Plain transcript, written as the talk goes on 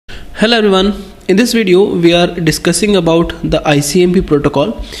Hello everyone, in this video we are discussing about the ICMP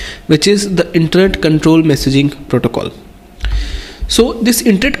protocol, which is the Internet Control Messaging Protocol. So this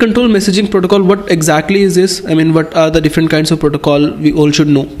Internet Control Messaging Protocol, what exactly is this? What are the different kinds of protocol? We all should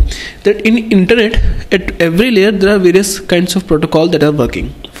know that in Internet, at every layer there are various kinds of protocol that are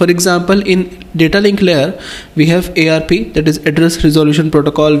working. For example, in data link layer we have ARP, that is Address Resolution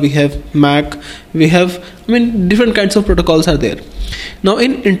Protocol. We have MAC, we have different kinds of protocols are there. Now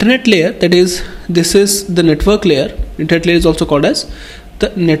in internet layer, this is the network layer. Internet layer is also called as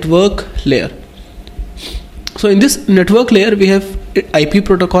the network layer. So in this network layer we have IP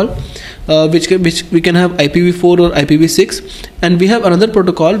protocol, which we can have IPv4 or IPv6, and we have another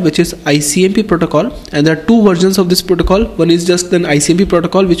protocol which is ICMP protocol, and there are two versions of this protocol. One is just an ICMP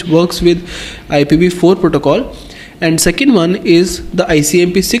protocol which works with IPv4 protocol, and second one is the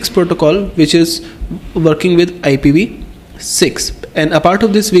ICMP6 protocol which is working with IPv6. And apart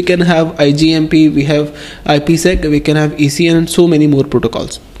of this we can have IGMP, we have IPsec, we can have ECN, and so many more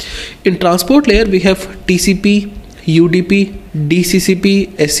protocols. In transport layer we have TCP, UDP,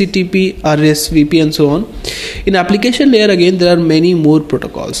 DCCP, SCTP, RSVP, and so on. In application layer again there are many more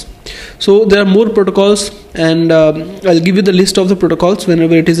protocols. So there are more protocols, and I'll give you the list of the protocols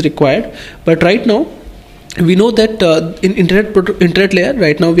whenever it is required. But right now we know that in internet layer,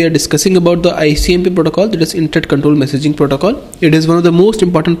 right now we are discussing about the ICMP protocol, that is Internet Control Messaging Protocol. It is one of the most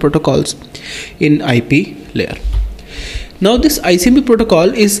important protocols in IP layer. Now this ICMP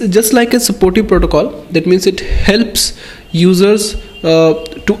protocol is just like a supportive protocol. That means it helps users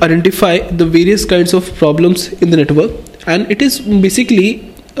to identify the various kinds of problems in the network, and it is basically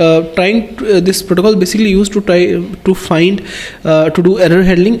this protocol basically used to try to find to do error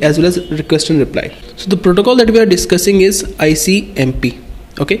handling as well as request and reply. So the protocol that we are discussing is ICMP.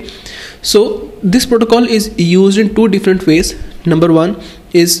 Okay, so this protocol is used in two different ways. Number one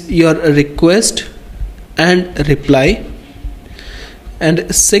is your request and reply,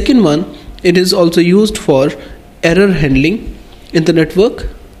 and second one, it is also used for error handling in the network,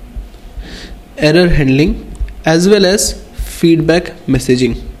 error handling as well as feedback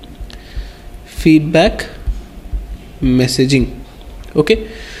messaging. Okay,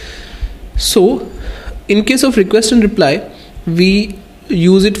 so in case of request and reply we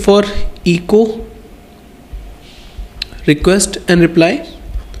use it for echo request and reply.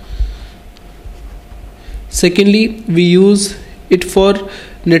 Secondly, we use it for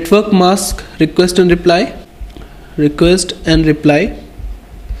network mask request and reply.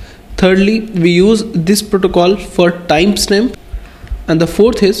 Thirdly, we use this protocol for timestamp, and the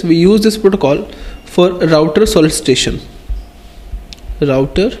fourth is we use this protocol for router solicitation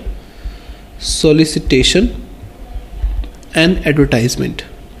and advertisement.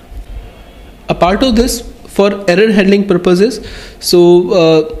 A part of this for error handling purposes,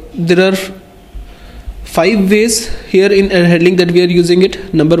 so there are 5 ways here in error handling that we are using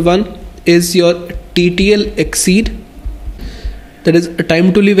it. Number one is your TTL exceed, that is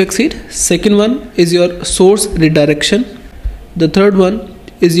time to leave exceed. Second one is your source redirection. The third one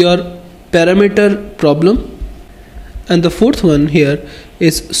is your parameter problem, and the fourth one here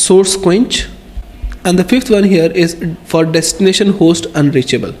is source quench, and the fifth one here is for destination host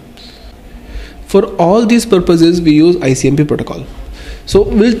unreachable. For all these purposes we use ICMP protocol. So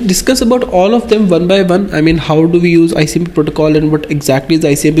we'll discuss about all of them one by one. How do we use ICMP protocol and what exactly is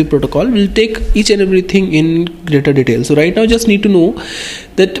ICMP protocol. We'll take each and everything in greater detail. So right now just need to know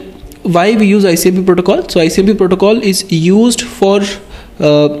that why we use ICMP protocol. So ICMP protocol is used for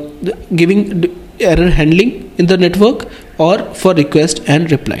giving error handling in the network or for request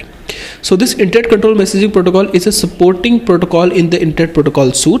and reply. So this Internet Control Messaging Protocol is a supporting protocol in the Internet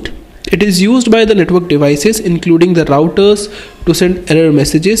Protocol suite. It is used by the network devices including the routers to send error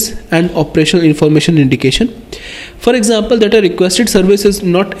messages and operational information indication. For example, that a requested service is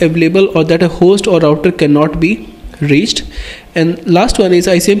not available or that a host or router cannot be reached. And last one is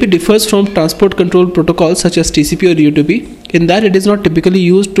ICMP differs from transport control protocols such as TCP or UDP in that it is not typically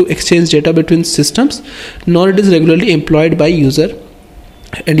used to exchange data between systems, nor it is regularly employed by user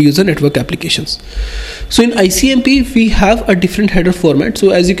network applications. So in ICMP we have a different header format.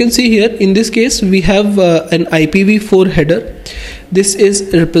 So as you can see here, in this case we have an IPv4 header. This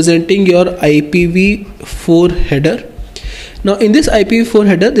is representing your IPv4 header. Now in this IPv4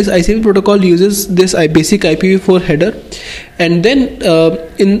 header, this ICMP protocol uses this basic IPv4 header, and then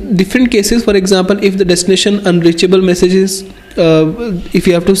in different cases, for example, if the destination unreachable messages, if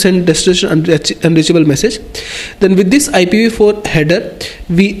you have to send destination unreachable message, then with this IPv4 header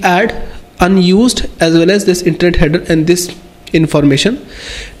we add unused as well as this internet header and this information.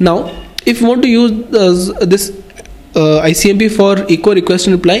 Now if you want to use this ICMP for echo request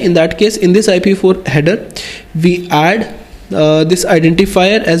and reply. In that case, in this IP4 header, we add this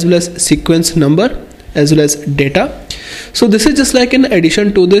identifier as well as sequence number as well as data. So this is just like an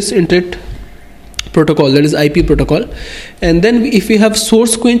addition to this internet protocol, that is IP protocol. And then if we have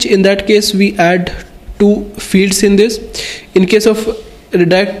source quench, in that case we add two fields in this. In case of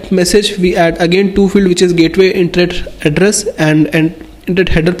redirect message, we add again two field, which is gateway internet address and internet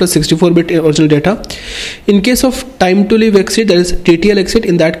header plus 64-bit original data. In case of time to leave exit, that is TTL exit,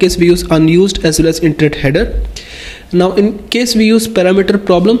 in that case we use unused as well as internet header. Now in case we use parameter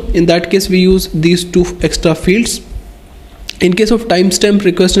problem, in that case we use these two extra fields. In case of timestamp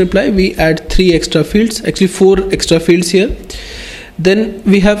request and reply, we add 3 extra fields, actually 4 extra fields here. Then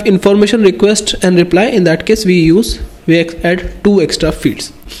we have information request and reply. In that case we add 2 extra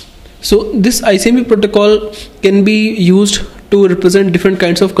fields. So this ICMP protocol can be used to represent different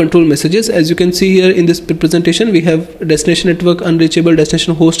kinds of control messages. As you can see here in this presentation, we have destination network unreachable,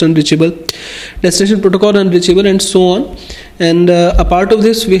 destination host unreachable, destination protocol unreachable, and so on. And a part of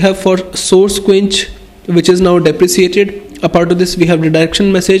this we have for source quench, which is now depreciated. A part of this we have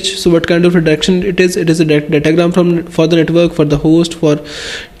redirection message. So what kind of redirection it is? It is a datagram for the network, for the host, for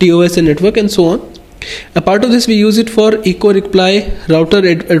TOS and network, and so on. A part of this we use it for echo reply, router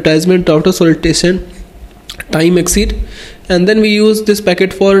advertisement, router solicitation, time exit, and then we use this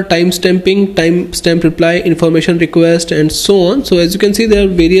packet for timestamping, timestamp reply, information request, and so on. So as you can see, there are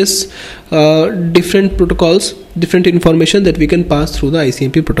various different protocols, different information that we can pass through the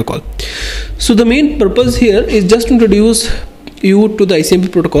ICMP protocol. So the main purpose here is just to introduce you to the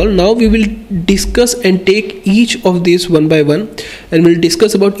ICMP protocol. Now we will discuss and take each of these one by one, and we'll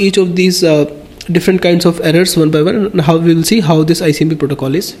discuss about each of these different kinds of errors one by one, and how we will see how this ICMP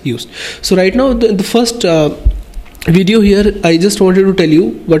protocol is used. So right now, the first video here, I just wanted to tell you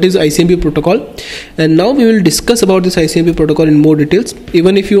what is ICMP protocol, and now we will discuss about this ICMP protocol in more details.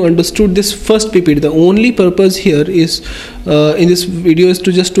 Even if you understood this first PPT, the only purpose here is in this video is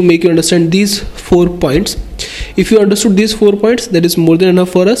to make you understand these 4 points. If you understood these 4 points, that is more than enough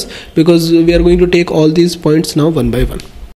for us, because we are going to take all these points now one by one.